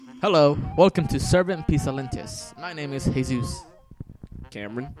Hello, welcome to Servant Pice Lentius. My name is Jesus.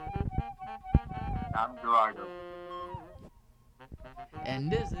 Cameron. I'm Gerardo.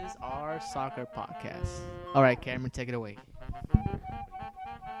 And this is our soccer podcast. All right, Cameron, take it away.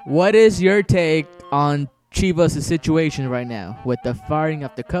 What is your take on Chivas' situation right now with the firing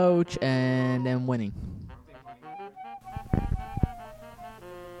of the coach and them winning?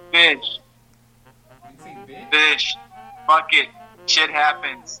 Fish. Fish. Fuck it. Shit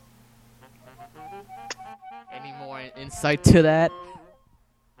happens. Any more insight to that?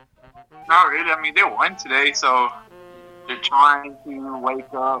 Not really. I mean, they won today, so they're trying to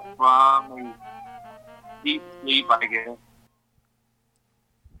wake up from a deep sleep, I guess.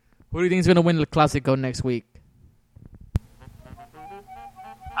 Who do you think is going to win the Clásico next week?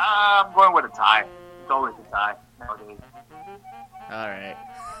 I'm going with a tie. It's always a tie nowadays. All right.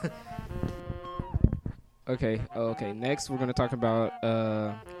 Okay. Next, we're going to talk about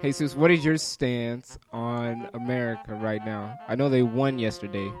Jesus. What is your stance on America right now? I know they won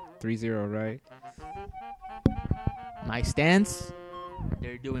yesterday, 3-0, right? My stance?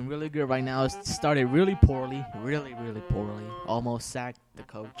 They're doing really good right now. It started really poorly. Really poorly. Almost sacked the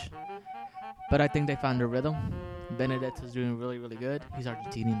coach. But I think they found their rhythm. Benedetto's doing really good. He's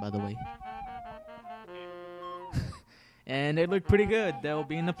Argentinian, by the way. And they look pretty good. They'll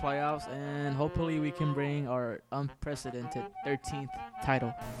be in the playoffs, and hopefully we can bring our unprecedented 13th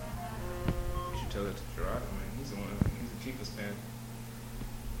title. You should tell that to Gerardo, man. He's the Chivas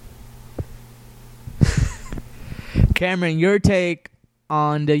fan. Cameron, your take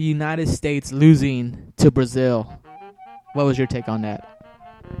on the United States losing to Brazil. What was your take on that?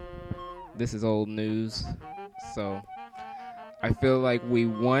 This is old news. So, I feel like we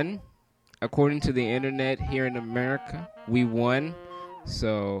won. According to the internet here in America, we won.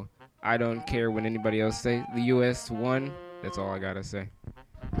 So, I don't care what anybody else say. The U.S. won. That's all I got to say.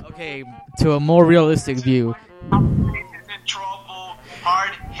 Okay, to a more realistic view. Is in trouble.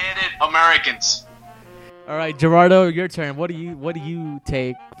 Hard-headed Americans. All right, Gerardo, your turn. What do you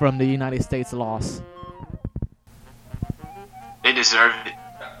take from the United States loss? They deserve it.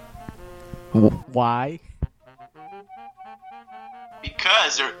 Why?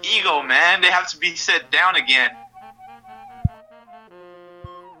 Because their ego, man. They have to be set down again.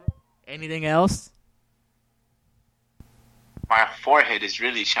 Anything else? My forehead is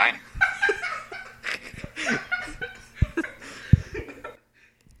really shining.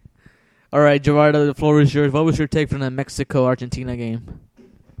 All right, Gerardo, the floor is yours. What was your take from the Mexico-Argentina game?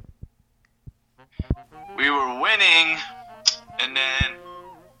 We were winning, and then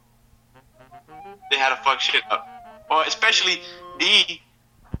they had to fuck shit up. Well, especially the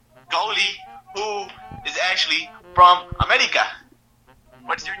goalie who is actually from America.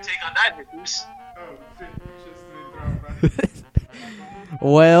 What's your take on that, Jesus?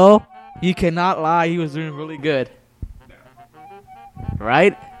 Well, you cannot lie. He was doing really good.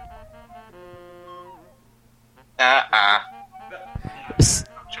 Right? I'm sure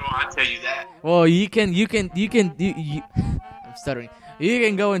I'll tell you that. Well, you can. I'm stuttering. You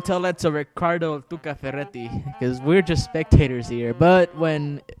can go and tell that to Ricardo Tuca Ferretti, because we're just spectators here. But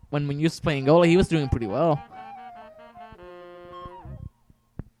when you was playing goalie, he was doing pretty well.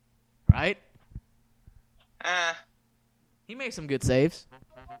 Right? He made some good saves.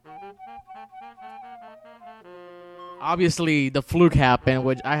 Obviously, the fluke happened,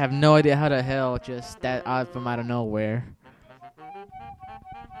 which I have no idea how the hell just that out from out of nowhere.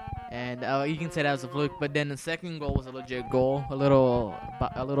 And you can say that was a fluke, but then the second goal was a legit goal, a little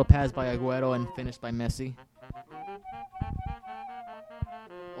pass by Agüero and finished by Messi.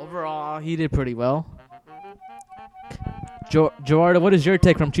 Overall, he did pretty well. Gerardo, what is your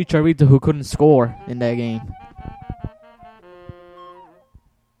take from Chicharito, who couldn't score in that game?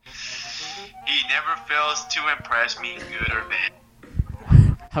 He never fails to impress me, good or bad.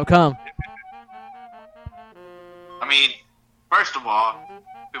 How come? I mean, first of all,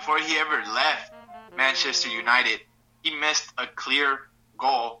 before he ever left Manchester United, he missed a clear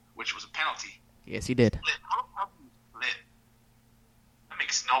goal, which was a penalty. Yes, he did. How do you split? That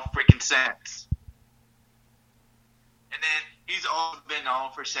makes no freaking sense. And then he's always been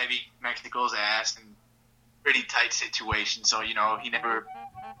known for saving Mexico's ass in pretty tight situations, so, he never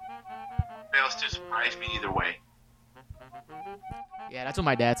fails to surprise me either way. Yeah, that's what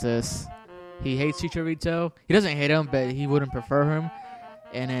my dad says. He hates Chicharito. He doesn't hate him, but he wouldn't prefer him.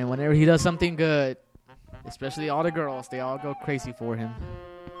 And then whenever he does something good, especially all the girls, they all go crazy for him.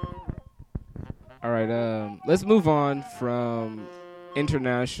 All right, let's move on from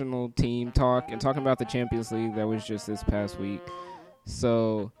international team talk and talking about the Champions League that was just this past week.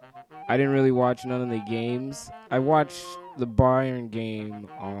 So I didn't really watch none of the games. I watched the Bayern game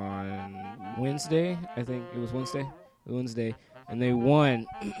on Wednesday. I think it was Wednesday, and they won.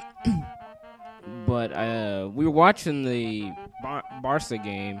 But we were watching the Barca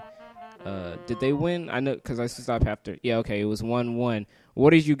game. Did they win? I know because I stopped after. Yeah, okay, it was 1-1. What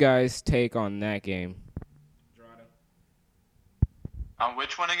did you guys take on that game? On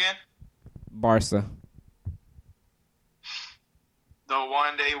which one again? Barca. The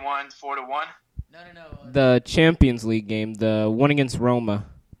one they won 4-1. No. The Champions League game, the one against Roma.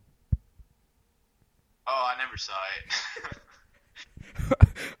 Oh, I never saw it.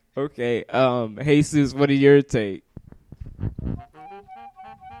 Okay, Jesus, what is your take?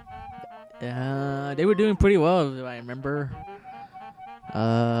 They were doing pretty well, if I remember.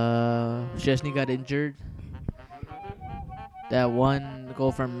 Szczesny got injured. That one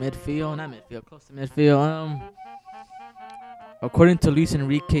goal from midfield, not midfield, close to midfield. According to Luis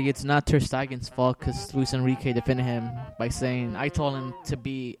Enrique, it's not Ter Stegen's fault because Luis Enrique defended him by saying, I told him to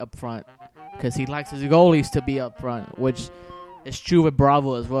be up front because he likes his goalies to be up front, which is true with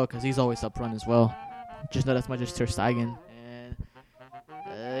Bravo as well because he's always up front as well. Just not as much as Ter Stegen. And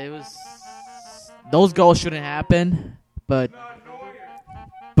it was... Those goals shouldn't happen, but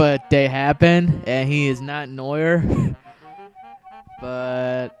they happen, and he is not Neuer.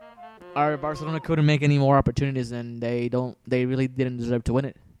 But our Barcelona couldn't make any more opportunities, and they really didn't deserve to win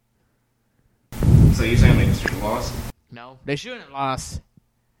it. So you're saying they just lost? No, they shouldn't have lost.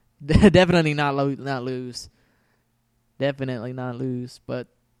 Definitely not lose. Definitely not lose, but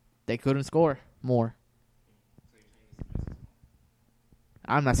they couldn't score more.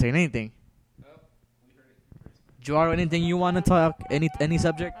 I'm not saying anything. Joaro, anything you want to talk? Any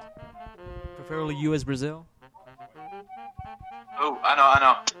subject? Preferably you as Brazil. Oh, I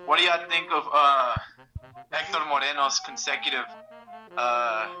know. What do y'all think of Hector Moreno's consecutive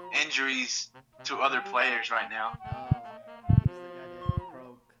injuries to other players right now? He's the guy that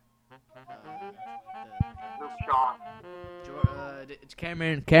broke.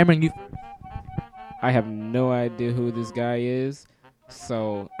 Cameron, you. I have no idea who this guy is.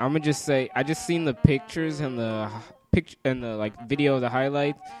 So I'm gonna just say I just seen the pictures and the video of the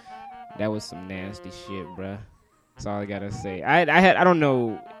highlights. That was some nasty shit, bruh. That's all I gotta say. I don't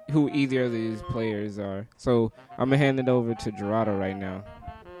know who either of these players are. So I'm gonna hand it over to Gerardo right now.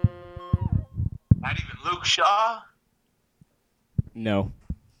 Not even Luke Shaw. No.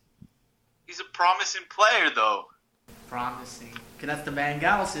 He's a promising player, though. Promising, cause that's the Van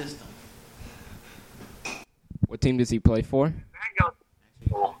Gaal system. What team does he play for?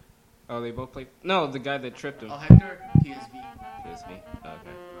 Cool. Oh, they both play. No, the guy that tripped him. Oh, Hector, PSV. PSV. Okay.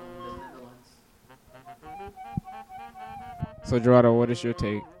 From the Netherlands. So Gerardo, what is your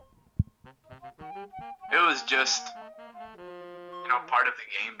take? It was just, part of the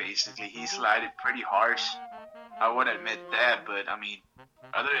game, basically. He slided pretty harsh. I would admit that, but,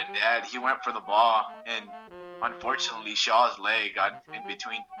 other than that, he went for the ball, and unfortunately, Shaw's leg got in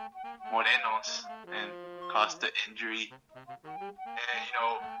between Moreno's and caused the injury. And,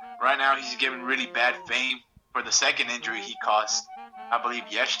 right now he's given really bad fame for the second injury he caused, I believe,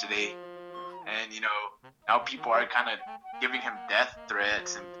 yesterday. And, now people are kind of giving him death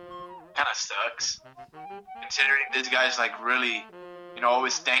threats, and kind of sucks. Considering this guy's, really,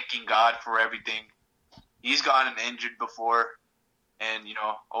 always thanking God for everything. He's gotten injured before, and,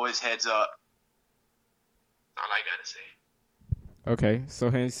 always heads up. That's all I gotta say. Okay,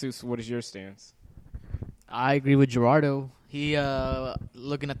 so Jesus, what is your stance? I agree with Gerardo. He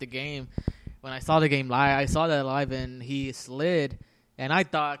looking at the game. When I saw the game live, I saw that live, and he slid. And I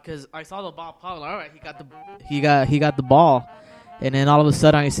thought, because I saw the ball pop, all right, he got the ball. And then all of a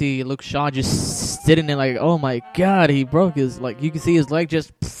sudden, I see Luke Shaw just sitting there like, oh my God, he broke his, you can see his leg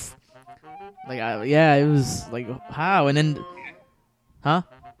just, pff. It was like, how? And then, huh?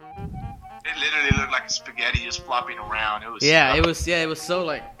 It literally looked like spaghetti just flopping around. It was so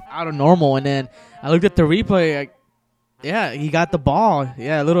out of normal. And then I looked at the replay. He got the ball.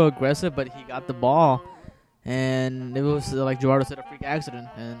 Yeah, a little aggressive, but he got the ball. And it was like Gerardo said, a freak accident.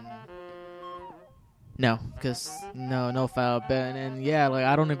 And no, because no foul. But and then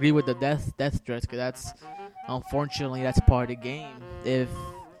I don't agree with the death threats because that's unfortunately that's part of the game. If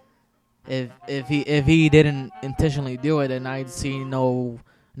he didn't intentionally do it, then I'd see no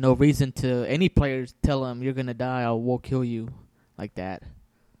reason to any players tell him you're gonna die or we'll kill you like that.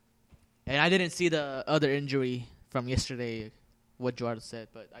 And I didn't see the other injury from yesterday, what Gerardo said,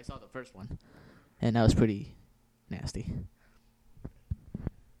 but I saw the first one, and that was pretty nasty.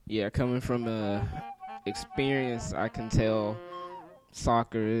 Yeah, coming from experience, I can tell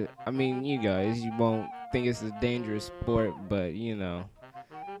soccer. You guys, you won't think it's a dangerous sport, but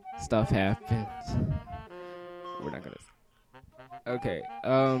stuff happens. We're not gonna. Okay.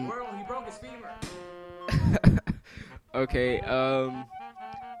 He broke his femur. Okay.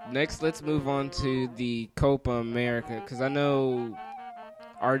 Next, let's move on to the Copa America, because I know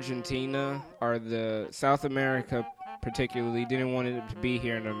Argentina or the South America particularly didn't want it to be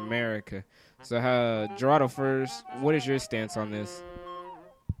here in America. So, Gerardo first, what is your stance on this?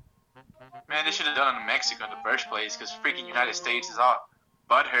 Man, they should have done it in Mexico in the first place, because freaking United States is all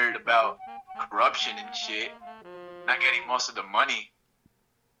butthurt about corruption and shit, not getting most of the money.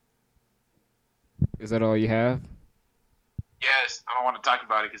 Is that all you have? Yes, I don't want to talk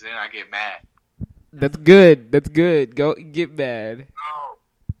about it because then I get mad. That's good. That's good. Go get mad.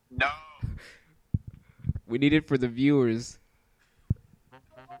 No. We need it for the viewers.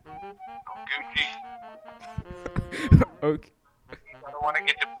 Okay. I don't want to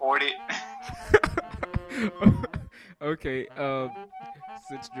get deported. Okay.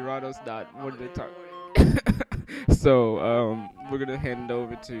 Since Gerardo's not wanting to talk, so we're gonna hand it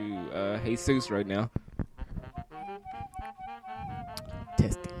over to Jesus right now.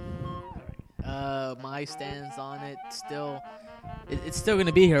 Testing. My stance on it it's still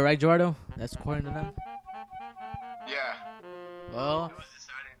gonna be here, right, Gerardo? That's according to them. Yeah. Well, It was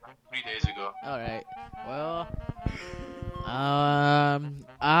decided like 3 days ago. all right. Well,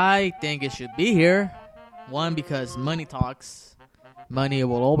 I think it should be here. One, because money talks. Money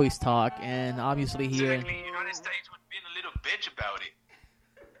will always talk, and obviously here. Exactly. United States was being a little bitch about it.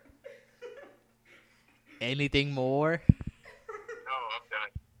 Anything more? No,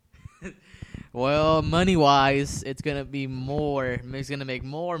 I'm done. Well, money-wise, it's gonna be more. It's gonna make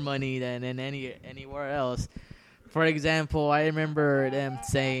more money than in anywhere else. For example, I remember them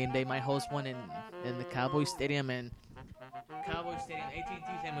saying they might host one in the Cowboy Stadium, and Cowboy Stadium, AT&T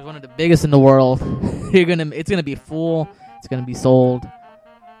Stadium, is one of the biggest in the world. It's gonna be full. It's gonna be sold,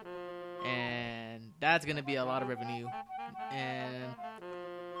 and that's gonna be a lot of revenue. And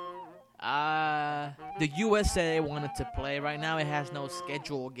the USA wanted to play. Right now, it has no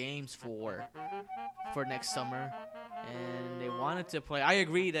scheduled games for next summer, and they wanted to play. I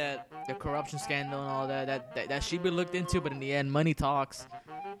agree that the corruption scandal and all that should be looked into, but in the end, money talks,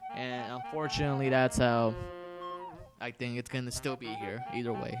 and unfortunately, that's how I think it's gonna still be here.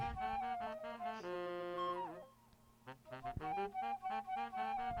 Either way.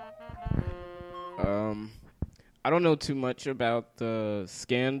 I don't know too much about the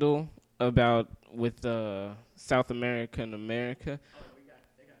scandal with South America and America.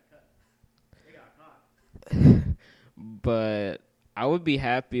 But I would be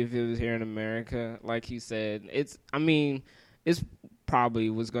happy if it was here in America. Like you said, it's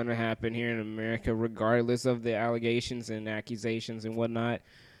probably was going to happen here in America regardless of the allegations and accusations and whatnot.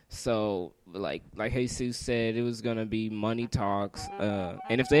 So, like Jesus said, it was going to be money talks.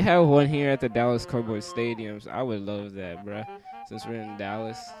 And if they have one here at the Dallas Cowboys Stadiums, I would love that, bruh. Since we're in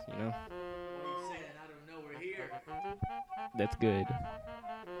Dallas, you know. That's good.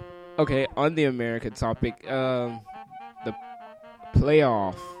 Okay, on the American topic, the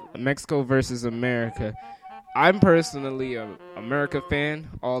playoff, Mexico versus America. I'm personally a America fan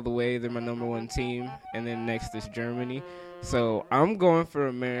all the way. They're my number one team, and then next is Germany. So I'm going for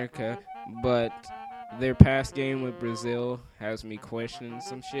America, but their past game with Brazil has me questioning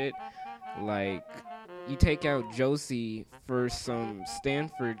some shit. Like, you take out Josie for some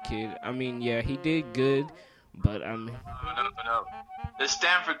Stanford kid. I mean, yeah, he did good, but No. The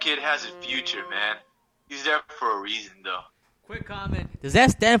Stanford kid has a future, man. He's there for a reason, though. Quick comment. Does that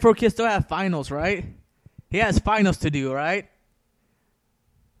Stanford kid still have finals, right? He has finals to do, right?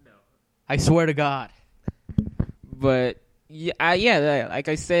 No. I swear to God. But yeah, like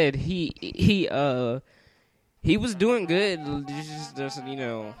I said, he was doing good. Just you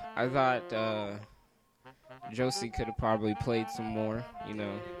know, I thought Josie could have probably played some more. You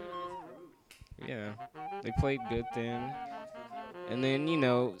know, yeah, they played good then. And then, you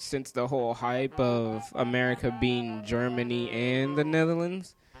know, since the whole hype of America being Germany and the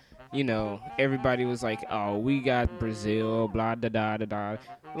Netherlands, you know, everybody was like, oh, we got Brazil, blah, da, da, da, da.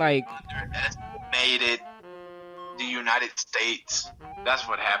 Like, Underestimated the United States. That's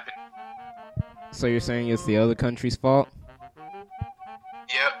what happened. So you're saying it's the other country's fault?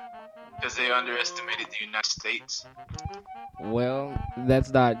 Yep, because they underestimated the United States. Well,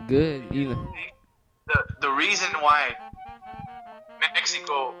 that's not good either. The reason why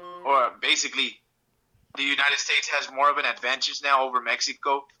Mexico, or basically the United States, has more of an advantage now over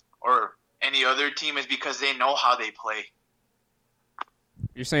Mexico or any other team is because they know how they play.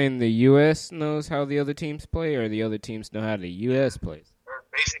 You're saying the U.S. knows how the other teams play, or the other teams know how the U.S. plays?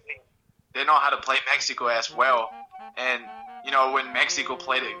 Basically, they know how to play Mexico as well. And, you know, when Mexico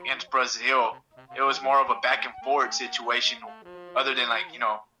played against Brazil, it was more of a back and forth situation other than the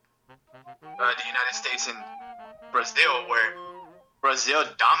United States and Brazil, where Brazil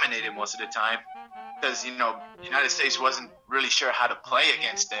dominated most of the time because the United States wasn't really sure how to play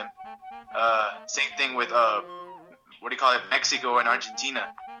against them. Same thing with Mexico and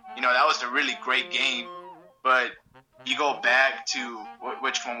Argentina. That was a really great game, but you go back to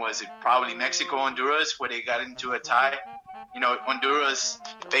which one was it? Probably Mexico, Honduras, where they got into a tie. Honduras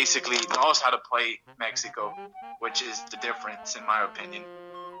basically knows how to play Mexico, which is the difference in my opinion.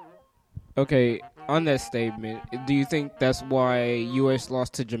 Okay, on that statement, do you think that's why U.S.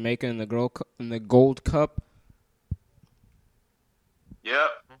 lost to Jamaica in the Gold Cup? Yep.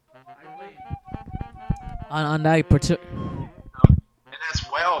 On that particular. And as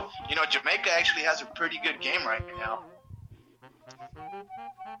well, Jamaica actually has a pretty good game right now.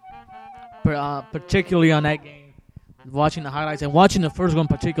 Particularly on that game, watching the highlights and watching the first one in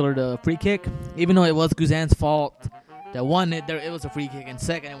particular, the free kick, even though it was Guzan's fault, that one, it was a free kick, and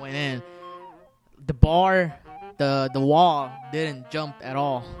second, it went in. The bar, the wall didn't jump at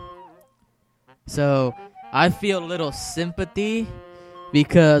all. So I feel a little sympathy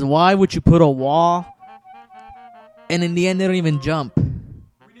because why would you put a wall and in the end they don't even jump?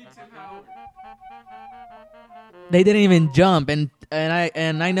 They didn't even jump, and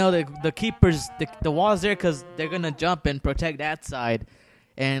I know that the keepers, the wall's there because they're gonna jump and protect that side,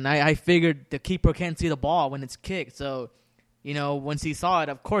 and I figured the keeper can't see the ball when it's kicked, so once he saw it,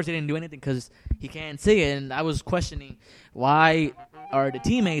 of course he didn't do anything because he can't see it, and I was questioning why are the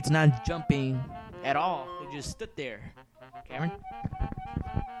teammates not jumping at all? They just stood there. Cameron,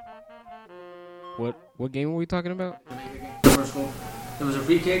 what game were we talking about? The first goal. It was a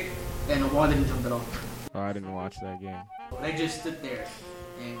free kick, and the wall didn't jump at all. Oh, I didn't watch that game. They just stood there,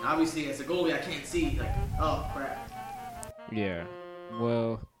 and obviously as a goalie, I can't see. Like, oh crap. Yeah,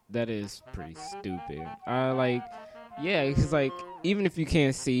 well, that is pretty stupid. Because even if you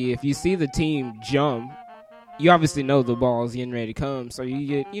can't see, if you see the team jump, you obviously know the ball's getting ready to come, so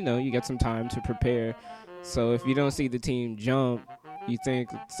you get some time to prepare. So if you don't see the team jump, you think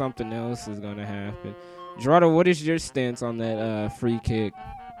something else is gonna happen. Gerardo, what is your stance on that free kick?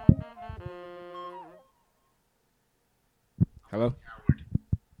 Hello?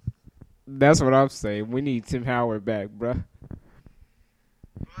 That's what I'm saying. We need Tim Howard back, bruh.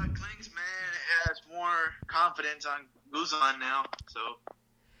 Well, Klinsmann has more confidence on Guzan now, so.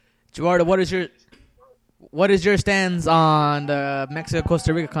 Gerardo, what is your stance on the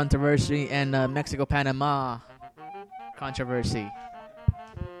Mexico-Costa Rica controversy and the Mexico-Panama controversy?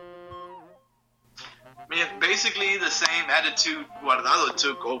 I mean, basically the same attitude Guardado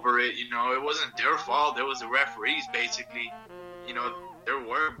took over it. It wasn't their fault. It was the referees, basically. There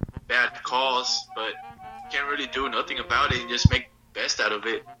were bad calls, but can't really do nothing about it and just make the best out of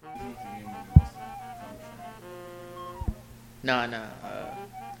it. No.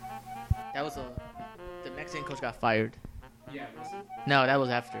 That was the Mexican coach got fired. Yeah, was it? No, that was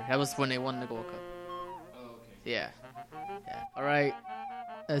after. That was when they won the Gold Cup. Oh, okay. Yeah. All right.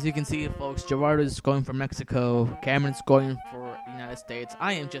 As you can see, folks, Gerardo is going for Mexico. Cameron's going for the United States.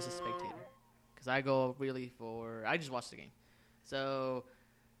 I am just a spectator because I just watched the game. So,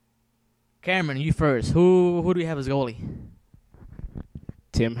 Cameron, you first. Who do you have as goalie?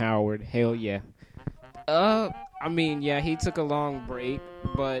 Tim Howard. Hell yeah. He took a long break,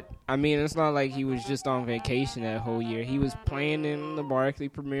 but it's not like he was just on vacation that whole year. He was playing in the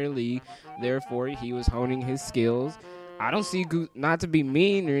Barclays Premier League, therefore he was honing his skills. I don't see not to be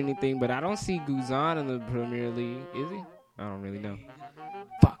mean or anything, but I don't see Guzan in the Premier League. Is he? I don't really know.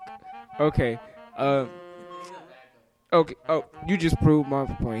 Fuck. Okay. Okay. Oh, you just proved my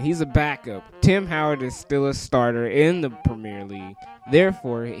point. He's a backup. Tim Howard is still a starter in the Premier League.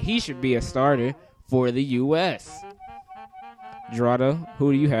 Therefore, he should be a starter for the U.S. Gerardo,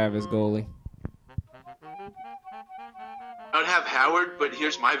 who do you have as goalie? I don't have Howard, but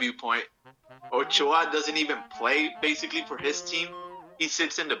here's my viewpoint. Ochoa doesn't even play, basically, for his team. He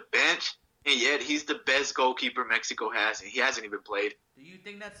sits in the bench, and yet he's the best goalkeeper Mexico has, and he hasn't even played. Do you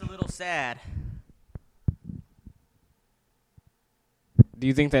think that's a little sad? Do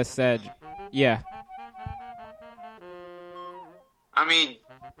you think that's sad? Yeah. I mean,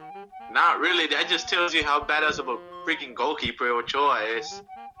 not really. That just tells you how badass of a freaking goalkeeper Ochoa is.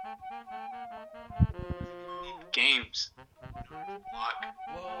 Games.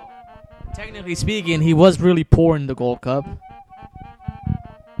 Well, technically speaking, he was really poor in the Gold Cup.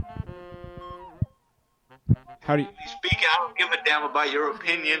 How do you Speaking, I don't give a damn about your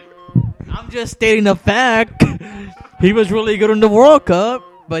opinion. I'm just stating the fact. He was really good in the World Cup,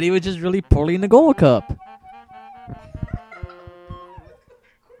 but he was just really poorly in the Gold Cup.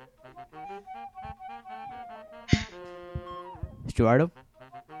 Gerardo?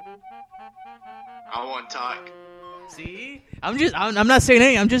 I won't talk. See, I'm not saying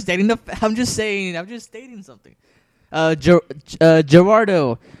anything. I'm just stating something.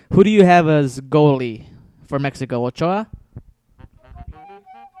 Gerardo, who do you have as goalie for Mexico? Ochoa?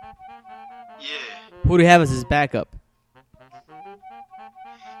 Yeah. Who do you have as his backup?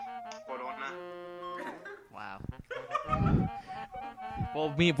 Corona. Wow.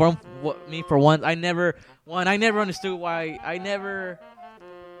 Well, me for one, I never understood why.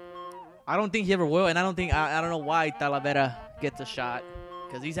 I don't think he ever will, and I don't know why Talavera gets a shot,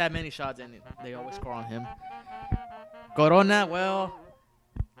 because he's had many shots and they always score on him. Corona, well,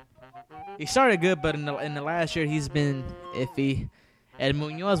 he started good, but in the last year he's been iffy. And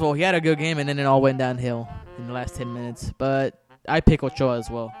Munoz, well, he had a good game, and then it all went downhill in the last 10 minutes. But I pick Ochoa as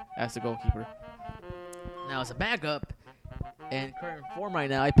well as the goalkeeper. Now, as a backup, and current form right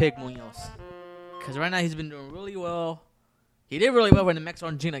now, I pick Munoz. Because right now he's been doing really well. He did really well in the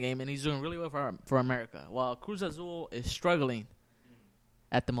Mexico-Argentina game, and he's doing really well for America. While Cruz Azul is struggling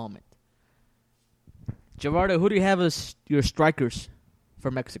at the moment. Gerardo, who do you have as your strikers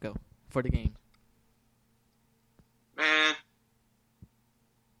for Mexico for the game? Man.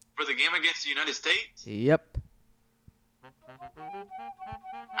 For the game against the United States? Yep.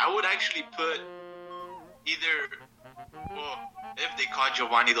 I would actually put if they caught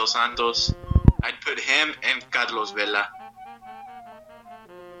Giovanni Dos Santos, I'd put him and Carlos Vela.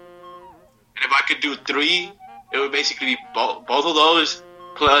 And if I could do 3, it would basically be both of those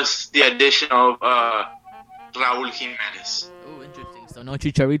plus the addition of Raul Jimenez. Oh, interesting. So no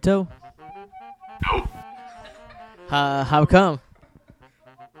Chicharito? Nope. How come?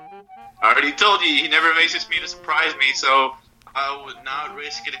 I already told you, he never makes me to surprise me, so I would not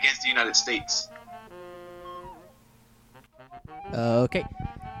risk it against the United States. Okay.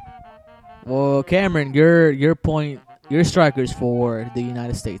 Well, Cameron, your strikers for the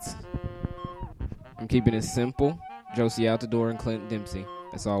United States. I'm keeping it simple. Josie Altidore and Clint Dempsey.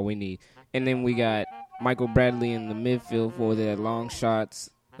 That's all we need. And then we got Michael Bradley in the midfield for the long shots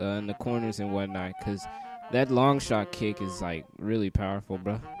in the corners and whatnot. Because that long shot kick is, like, really powerful,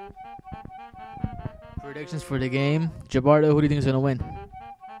 bro. Predictions for the game. Jabardo, who do you think is going to win?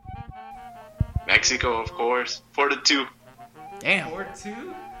 Mexico, of course. 4-2. Damn.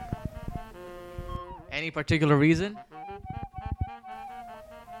 4-2? Any particular reason?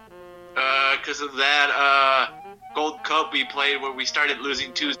 Because of that Gold Cup we played where we started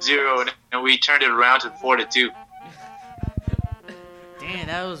losing 2-0 and we turned it around to 4-2.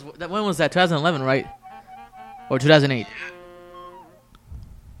 Damn, when was that? 2011, right? Or 2008?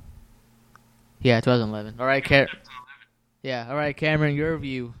 Yeah, 2011. All right, all right, Cameron, your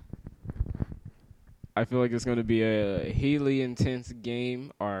view. I feel like it's going to be a heatly intense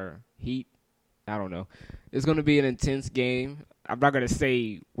game or heat. I don't know. It's going to be an intense game. I'm not going to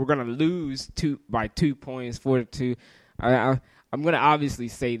say we're going to lose by 2 points, 4-2. I'm going to obviously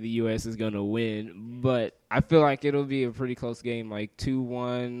say the U.S. is going to win, but I feel like it'll be a pretty close game, like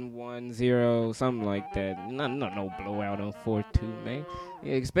 2-1, 1-0, something like that. No blowout on 4-2, man.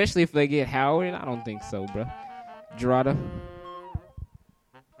 Yeah, especially if they get Howard. I don't think so, bro. Gerardo?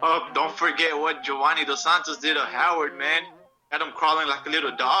 Oh, don't forget what Giovanni Dos Santos did to Howard, man. Had him crawling like a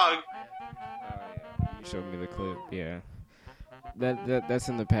little dog. Yeah. You showed me the clip, yeah. That's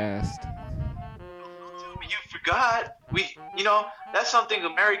in the past. Don't tell me you forgot. That's something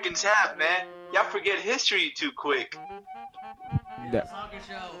Americans have, man. Y'all forget history too quick. Soccer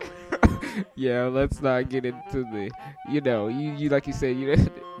show. Yeah, let's not get into the, you like you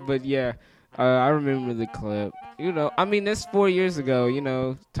said, but yeah, I remember the clip. I mean, that's 4 years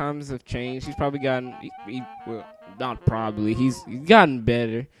ago. Times have changed. He's probably gotten, well, not probably. He's gotten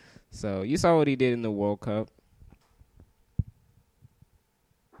better. So you saw what he did in the World Cup.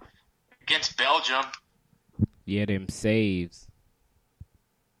 Against Belgium. Yeah, them saves.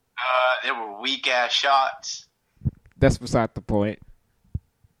 They were weak-ass shots. That's beside the point.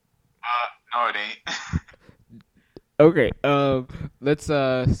 No, it ain't. Okay, let's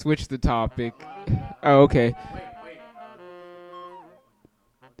switch the topic. Oh, okay.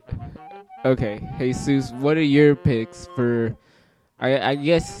 Okay, Jesus, what are your picks for, I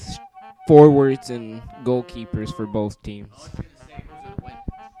guess, forwards and goalkeepers for both teams?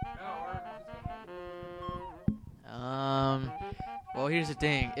 Well, here's the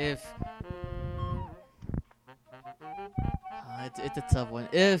thing. It's a tough one.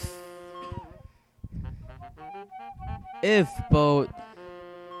 If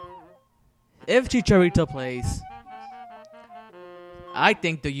Chicharito plays, I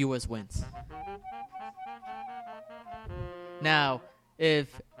think the U.S. wins. Now,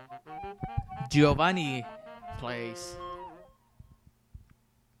 if Giovanni plays,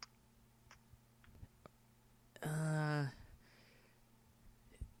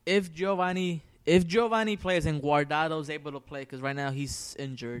 if Giovanni plays and Guardado's able to play, because right now he's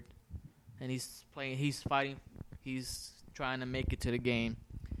injured and he's fighting, he's trying to make it to the game.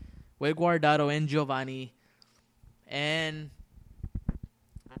 With Guardado and Giovanni and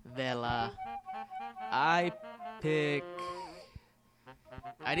Vela, I think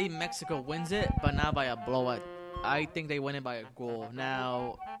Mexico wins it, but not by a blowout. I think they win it by a goal.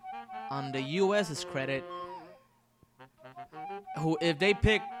 Now, on the U.S.'s credit, if they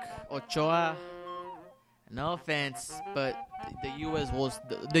pick Ochoa, no offense, but the U.S.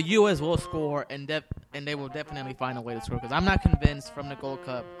 will score, and they will definitely find a way to score. Because I'm not convinced from the Gold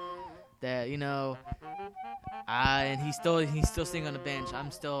Cup that and he's still sitting on the bench.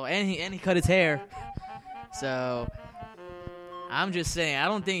 And he cut his hair, so I'm just saying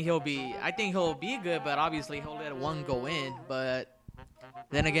I think he'll be good, but obviously he'll let one go in. But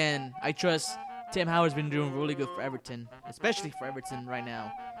then again, I trust Tim Howard's been doing really good for Everton, especially for Everton right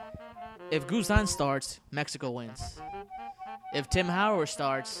now. If Guzan starts, Mexico wins. If Tim Howard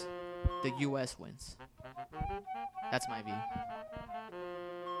starts, the U.S. wins. That's my view.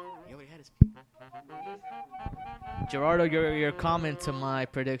 He already had his view. Gerardo, your comment to my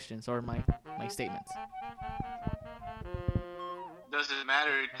predictions or my statements. Doesn't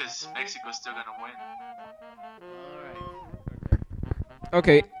matter because Mexico's still gonna win. All right.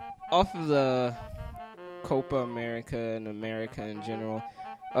 Okay, off of the Copa America and America in general,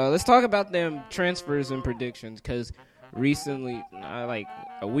 let's talk about them transfers and predictions. Because recently, like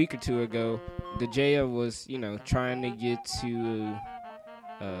a week or two ago, De Gea was trying to get to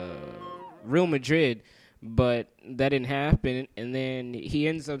Real Madrid, but that didn't happen. And then he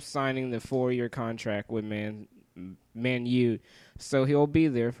ends up signing the 4-year contract with Man U. So he'll be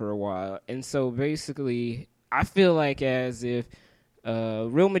there for a while. And so basically, I feel like as if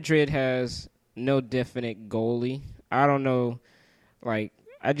Real Madrid has no definite goalie. I don't know. Like,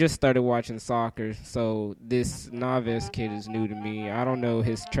 I just started watching soccer, so this Naves kid is new to me. I don't know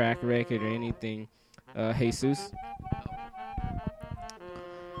his track record or anything. Jesus?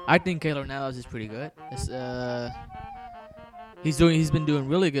 I think Keylor Navas is pretty good. He's been doing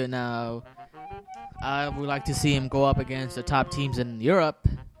really good now. I would like to see him go up against the top teams in Europe,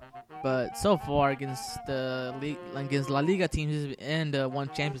 but so far against La Liga teams and one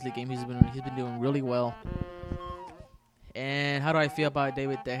Champions League game, he's been doing really well. And how do I feel about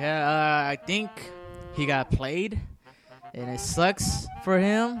David De Gea? I think he got played, and it sucks for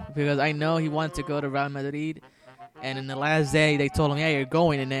him because I know he wanted to go to Real Madrid. And in the last day, they told him, "Yeah, you're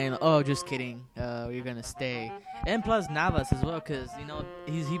going," and then, "Oh, just kidding, you're gonna stay." And plus Navas as well, because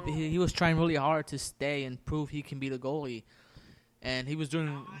he was trying really hard to stay and prove he can be the goalie, and he was doing.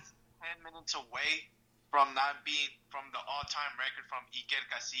 10 minutes away from not being from the all-time record from Iker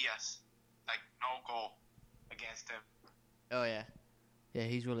Casillas, like no goal against him. Oh yeah,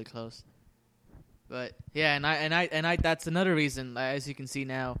 he's really close. But yeah, and I that's another reason, as you can see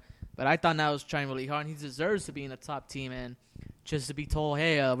now. But I thought Navas was trying really hard, and he deserves to be in the top team, and just to be told,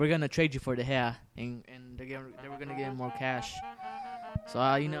 hey, we're gonna trade you for De Gea, and they were gonna give him more cash. So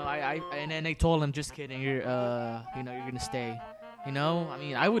and then they told him, just kidding, you're gonna stay. I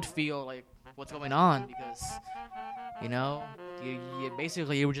mean, I would feel like what's going on because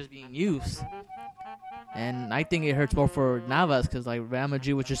you were just being used. And I think it hurts more for Navas because like Real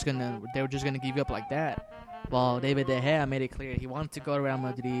Madrid were just gonna give you up like that. Well, David De Gea made it clear he wanted to go to Real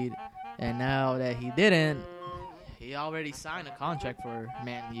Madrid, and now that he didn't, he already signed a contract for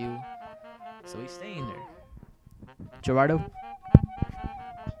Man U, so he's staying there. Gerardo?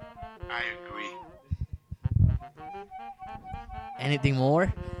 I agree. Anything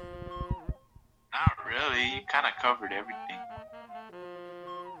more? Not really. You kind of covered everything.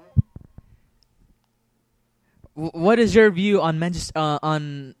 What is your view on Manchester?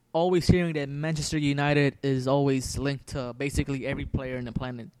 On always hearing that Manchester United is always linked to basically every player in the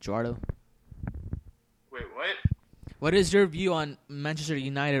planet, Gerardo? Wait, what? What is your view on Manchester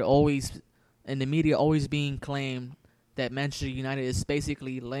United always, in the media, always being claimed that Manchester United is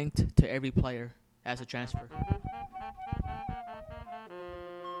basically linked to every player as a transfer?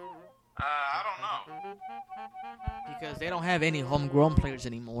 I don't know. Because they don't have any homegrown players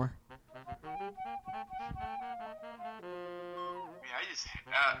anymore.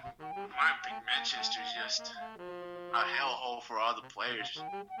 My opinion, Manchester's just a hellhole for all the players.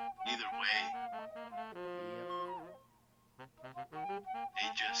 Either way,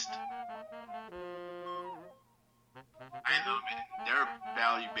 I know, man. Their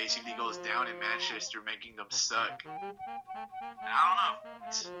value basically goes down in Manchester, making them suck. I don't know.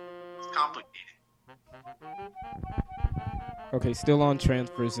 It's complicated. Okay, still on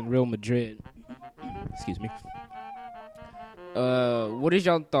transfers in Real Madrid. Excuse me. What is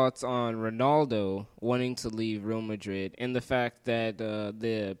your thoughts on Ronaldo wanting to leave Real Madrid and the fact that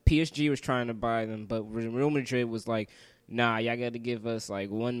the PSG was trying to buy them, but Real Madrid was like, nah, y'all got to give us like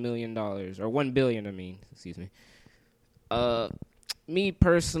 $1 million or $1 billion. Excuse me. Me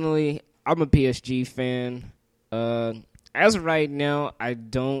personally, I'm a PSG fan. As of right now, I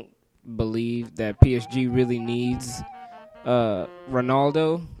don't believe that PSG really needs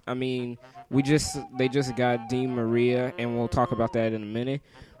Ronaldo. I mean, they just got Di Maria, and we'll talk about that in a minute.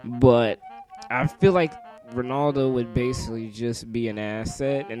 But I feel like Ronaldo would basically just be an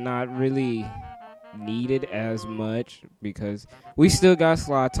asset and not really needed as much because we still got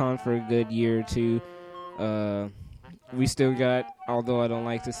Zlatan for a good year or two. We still got, although I don't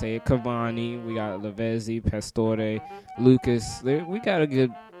like to say it, Cavani. We got Lavezzi, Pastore, Lucas. We got a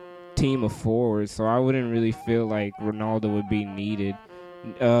good team of forwards, so I wouldn't really feel like Ronaldo would be needed.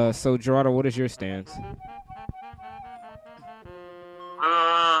 So, Gerardo, what is your stance? It'd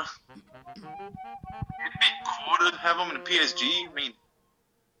be cool to have him in the PSG. I mean,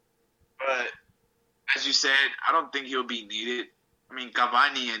 but as you said, I don't think he'll be needed. I mean,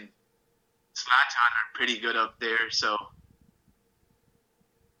 Cavani and Zlatan are pretty good up there, so I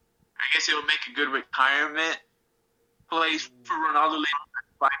guess it would make a good retirement place for Ronaldo later,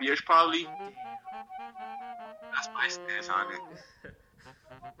 5 years probably. That's my stance on it.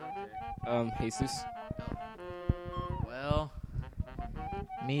 Jesus. Well,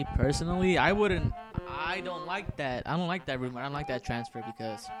 me personally, I don't like that. I don't like that rumor. I don't like that transfer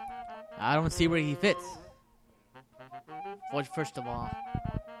because I don't see where he fits. First of all,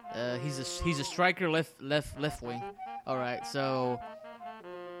 he's a striker, left wing. All right, so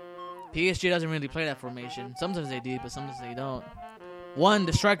PSG doesn't really play that formation. Sometimes they do, but sometimes they don't. One,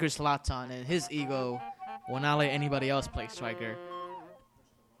 the striker is Zlatan, and his ego will not let anybody else play striker.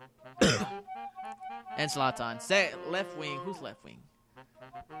 And Zlatan. Say left wing. Who's left wing?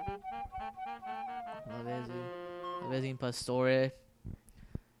 Lavezzi and Pastore.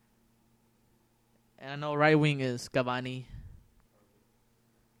 And I know right wing is Cavani.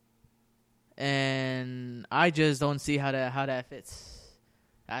 And I just don't see how that fits.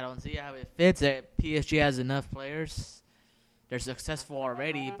 I don't see how it fits. PSG has enough players. They're successful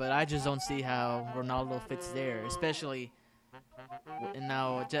already, but I just don't see how Ronaldo fits there, especially and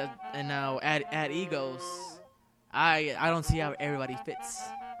now at egos. I don't see how everybody fits.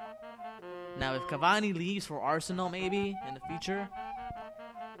 Now, if Cavani leaves for Arsenal, maybe in the future,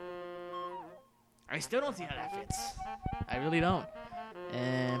 I still don't see how that fits. I really don't.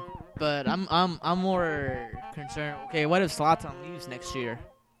 But I'm more concerned. Okay, what if Zlatan leaves next year?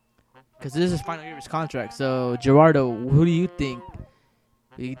 Because this is his final year of his contract. So, Gerardo, who do you think?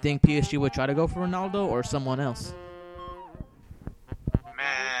 Do you think PSG would try to go for Ronaldo or someone else? Man,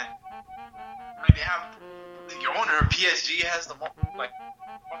 I mean, they have the owner of PSG has the most, like,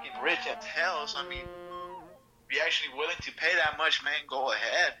 fucking rich as hell. So I mean, if you're actually willing to pay that much, man, go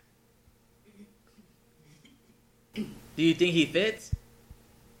ahead. Do you think he fits?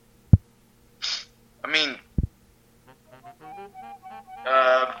 I mean,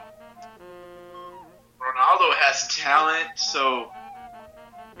 Ronaldo has talent, so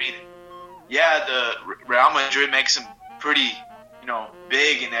I mean, yeah, the Real Madrid makes him pretty,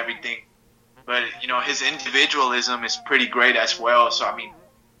 big and everything, but his individualism is pretty great as well. So I mean,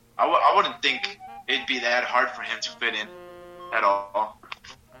 I wouldn't think it'd be that hard for him to fit in at all.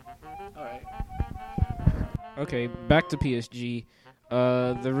 All right. Okay, back to PSG.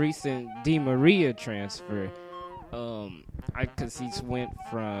 The recent Di Maria transfer. Because he went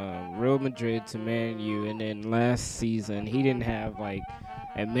from Real Madrid to Man U, and then last season he didn't have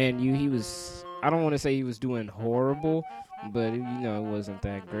at Man U he was. I don't want to say he was doing horrible, but it wasn't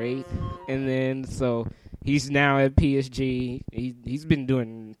that great. And then so he's now at PSG. He's been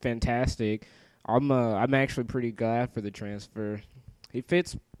doing fantastic. I'm actually pretty glad for the transfer. He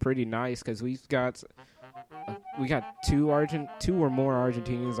fits pretty nice because we got two or more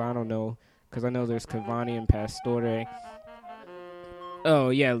Argentinians. I don't know because I know there's Cavani and Pastore.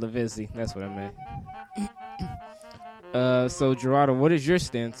 Oh yeah, Lavezzi. That's what I meant. So Gerardo, what is your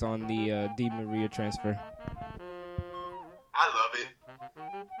stance on the Di Maria transfer? I love it.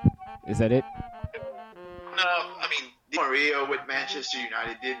 Is that it? No, I mean, Di Maria with Manchester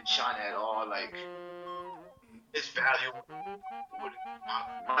United didn't shine at all. Like, his value would,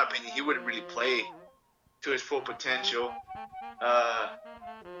 in my opinion, he wouldn't really play to his full potential.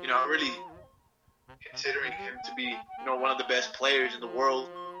 Really considering him to be, one of the best players in the world.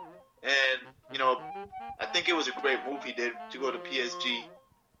 And, I think it was a great move he did to go to PSG.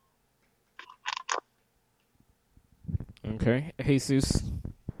 Okay. Jesus.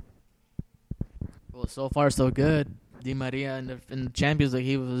 Well, so far so good. Di Maria in the Champions League,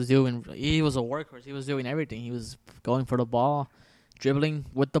 he was a workhorse. He was doing everything. He was going for the ball, dribbling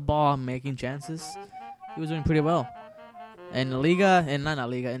with the ball, making chances. He was doing pretty well. And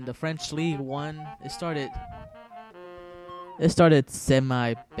in the French League 1, it started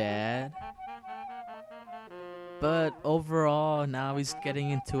semi bad. But overall, now he's getting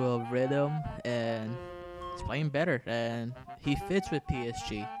into a rhythm and he's playing better. And he fits with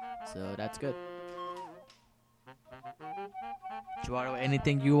PSG, so that's good. Eduardo, any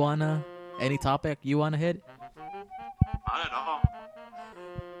topic you wanna hit? Not at all.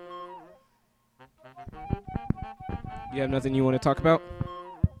 You have nothing you want to talk about?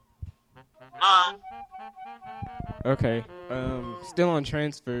 Nah. Okay. Still on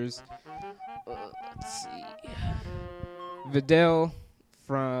transfers. Let's see. Vidal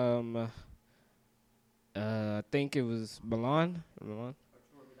from, I think it was Milan.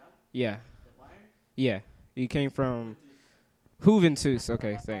 Yeah. Yeah. He came from Juventus.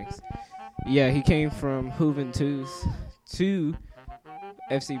 Okay, thanks. Yeah, he came from Juventus to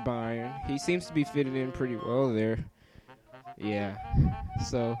FC Bayern. He seems to be fitting in pretty well there. Yeah.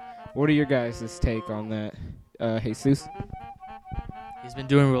 So, what are your guys' take on that, Jesus? He's been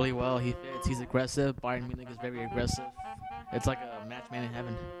doing really well. He fits. He's aggressive. Bayern Munich is very aggressive. It's like a match made in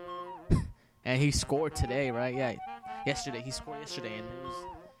heaven. And he scored today, right? Yeah. Yesterday. He scored yesterday, and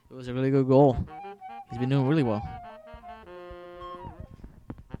it was a really good goal. He's been doing really well.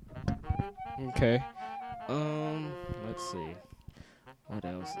 Okay. Let's see. What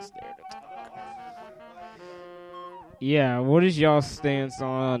else is there to talk about? Yeah, what is y'all stance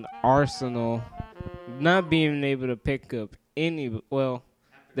on Arsenal not being able to pick up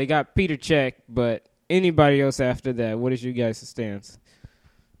they got Peter Cech, but anybody else after that? What is you guys' stance?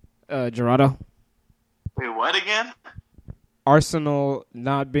 Gerardo? Wait, what again? Arsenal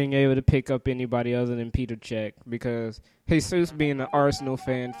not being able to pick up anybody other than Peter Cech because Jesus, being an Arsenal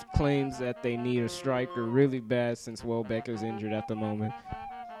fan, claims that they need a striker really bad since Welbeck is injured at the moment.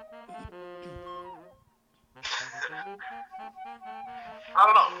 I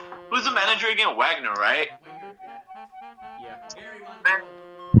don't know. Who's the manager again? Wagner, right? Yeah.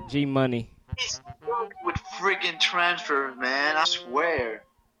 G Money. He's with freaking transfer, man. I swear.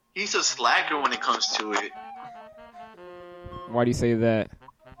 He's a slacker when it comes to it. Why do you say that?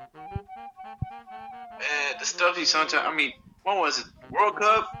 The stuff he sometimes, what was it? World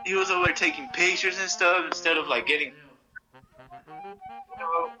Cup? He was over there taking pictures and stuff instead of like getting.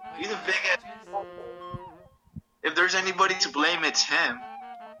 He's a big ass. If there's anybody to blame, it's him.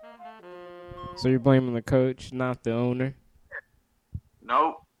 So you're blaming the coach, not the owner?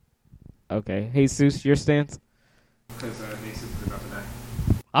 Nope. Okay. Jesus, your stance?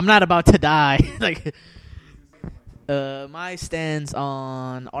 I'm not about to die. My stance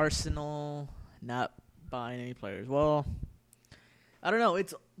on Arsenal not buying any players. Well, I don't know.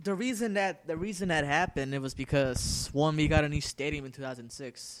 It's the reason that happened. It was because we got a new stadium in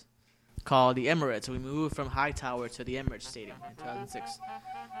 2006 called the Emirates. We moved from Hightower to the Emirates Stadium in 2006,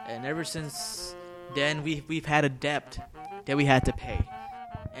 and ever since then we've had a debt that we had to pay,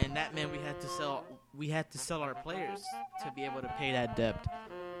 and that meant we had to sell our players to be able to pay that debt.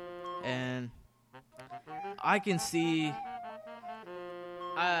 And I can see,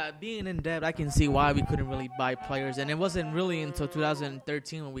 being in debt, I can see why we couldn't really buy players. And it wasn't really until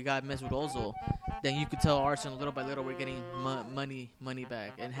 2013 when we got Mesut Ozil, then you could tell Arsenal little by little we're getting money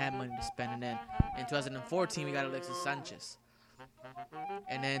back and had money to spend. And then in 2014 we got Alexis Sanchez.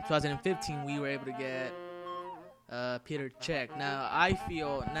 And then in 2015 we were able to get Peter Cech. Now I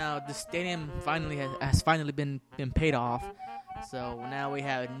feel the stadium has finally been paid off. So now we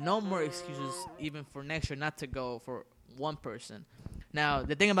have no more excuses even for next year not to go for one person. Now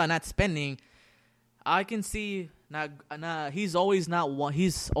the thing about not spending, I can see he's always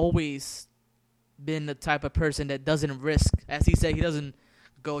been the type of person that doesn't risk. As he said, he doesn't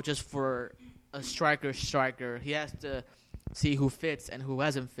go just for a striker. He has to see who fits and who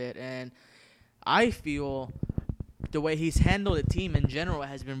hasn't fit. And I feel the way he's handled the team in general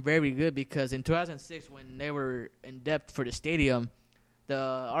has been very good, because in 2006 when they were in debt for the stadium, the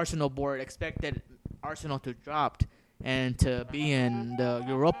Arsenal board expected Arsenal to drop and to be in the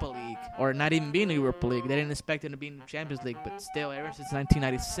Europa League, or not even be in the Europa League. They didn't expect them to be in the Champions League, but still, ever since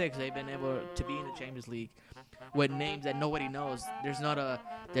 1996, they've been able to be in the Champions League with names that nobody knows. There's no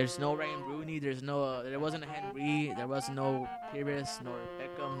Wayne Rooney, there wasn't a Henry, there was no Pires, nor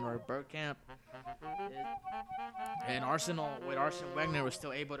Beckham, nor Bergkamp. And Arsenal, with Arsene Wenger, was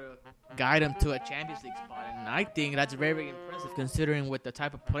still able to guide him to a Champions League spot. And I think that's very impressive considering with the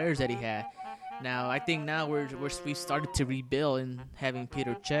type of players that he had. Now, I think now we started to rebuild and having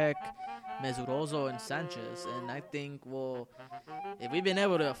Peter Cech. Mesuroso and Sanchez, and I think if we've been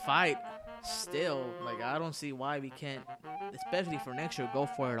able to fight still, like I don't see why we can't, especially for next year, go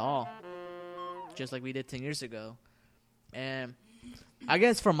for it all, just like we did 10 years ago. And I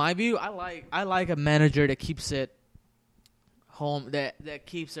guess from my view, I like a manager that keeps it home, that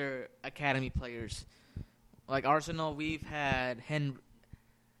keeps their academy players. Like Arsenal, we've had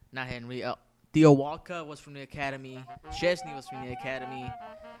Theo Walcott was from the academy. Chesney was from the academy.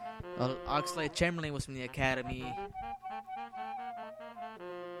 Oxlade-Chamberlain was from the academy.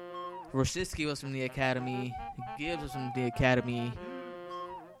 Rosicki was from the academy. Gibbs was from the academy.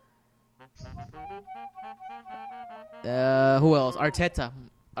 Who else? Arteta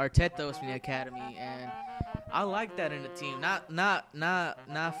was from the academy, and I like that in the team.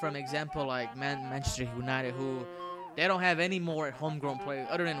 Not from example like Manchester United, who they don't have any more homegrown players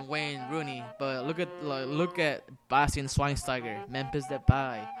other than Wayne Rooney. But look at Bastian Schweinsteiger, Memphis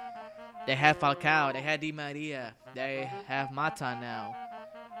Depay. They have Falcao. They had Di Maria. They have Mata now.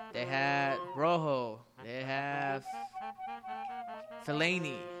 They had Rojo. They have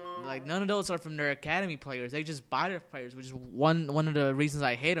Fellaini. Like, none of those are from their academy players. They just buy their players, which is one of the reasons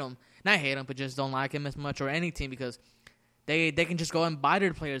I hate them. Not hate them, but just don't like them as much or any team, because they can just go and buy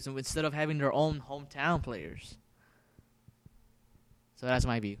their players instead of having their own hometown players. So that's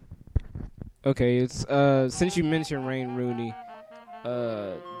my view. Okay, it's since you mentioned Wayne Rooney,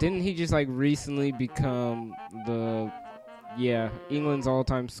 didn't he just like recently become England's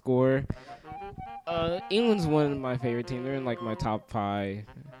all-time scorer? England's one of my favorite teams. They're in like my top 5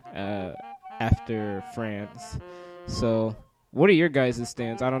 after France. So, what are your guys'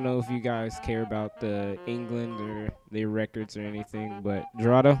 stands? I don't know if you guys care about the England or their records or anything, but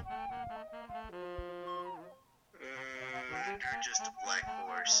Gerardo? They're just a black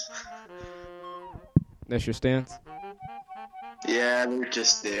horse. That's your stance? Yeah, they're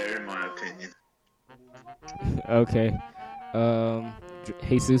just there, in my opinion. Okay.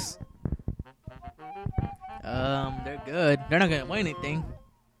 Jesus? They're good. They're not going to win anything,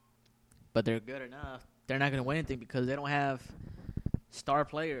 but they're good enough. They're not going to win anything because they don't have star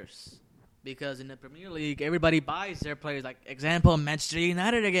players. Because in the Premier League, everybody buys their players. Like, example, Manchester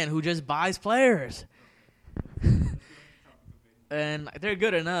United again, who just buys players. And they're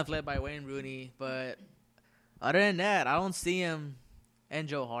good enough, led by Wayne Rooney. But other than that, I don't see him, and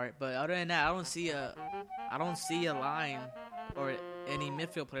Joe Hart. But other than that, I don't see a line or any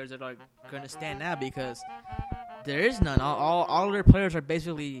midfield players that are going to stand out, because there is none. All of their players are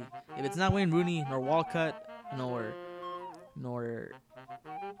basically, if it's not Wayne Rooney, nor Walcott, nor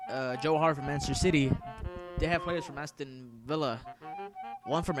Joe Hart from Manchester City, they have players from Aston Villa,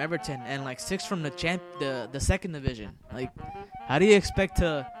 1 from Everton, and like 6 from the second division. Like, how do you expect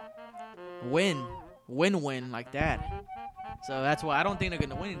to win like that? So that's why I don't think they're going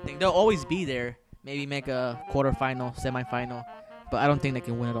to win anything. They'll always be there, maybe make a quarterfinal, semifinal, but I don't think they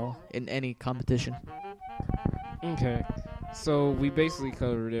can win it all in any competition. Okay. So we basically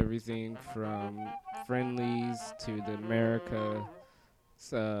covered everything from friendlies to the America,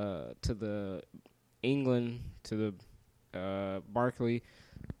 to the England, to the Barkley.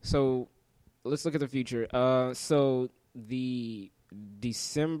 So let's look at the future. So the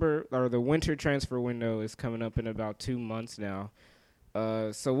December or the winter transfer window is coming up in about 2 months now.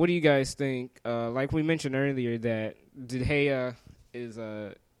 So what do you guys think? Like we mentioned earlier, that De Gea is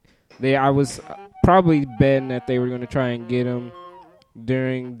I was probably betting that they were going to try and get him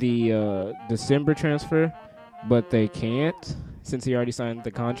during the December transfer, but they can't since he already signed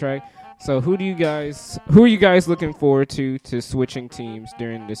the contract. So who are you guys looking forward to switching teams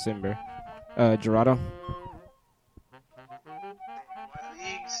during December? Gerardo? What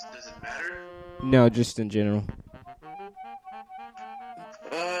leagues? Does it matter? No, just in general.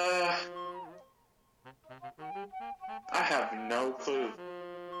 I have no clue.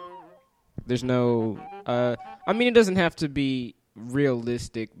 There's no I mean, it doesn't have to be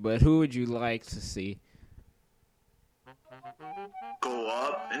realistic, but who would you like to see? Go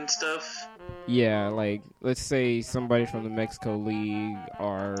up and stuff? Yeah, like, let's say somebody from the Mexico League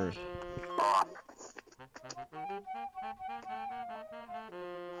or...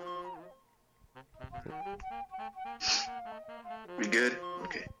 We good?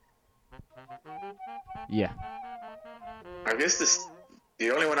 Okay. Yeah. I guess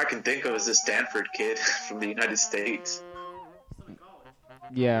the only one I can think of is the Stanford kid from the United States.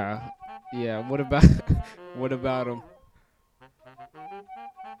 Yeah. Yeah, what about him?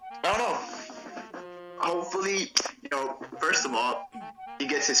 I don't know. Hopefully, first of all, he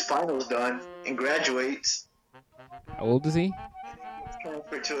gets his finals done and graduates. How old is he? And then gets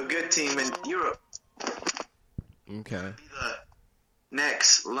transferred to a good team in Europe. Okay.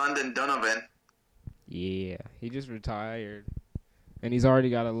 Next, London Donovan. Yeah, he just retired. And he's already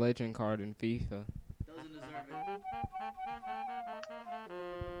got a legend card in FIFA. Doesn't deserve it.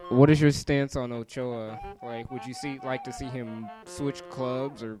 What is your stance on Ochoa? Like, would you like to see him switch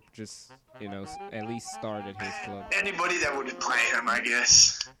clubs or just, at least start at his club? Anybody that would play him, I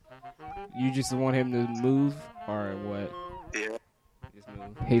guess. You just want him to move or what? Yeah. Just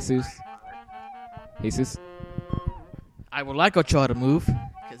move. Jesus? I would like Ochoa to move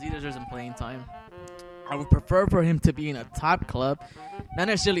because he deserves some playing time. I would prefer for him to be in a top club, not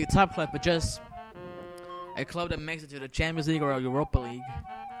necessarily a top club, but just a club that makes it to the Champions League or a Europa League,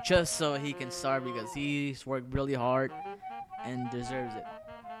 just so he can start because he's worked really hard and deserves it.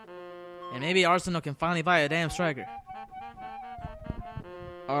 And maybe Arsenal can finally buy a damn striker.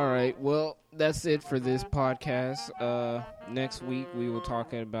 All right, well, that's it for this podcast. Next week we will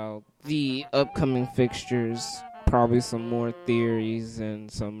talk about the upcoming fixtures, probably some more theories and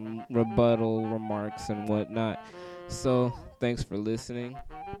some rebuttal remarks and whatnot. So, thanks for listening.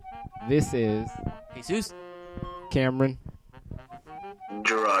 This is Jesus. Cameron.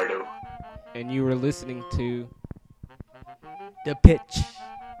 Gerardo. And you were listening to The Pitch.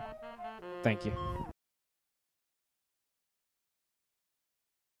 Thank you.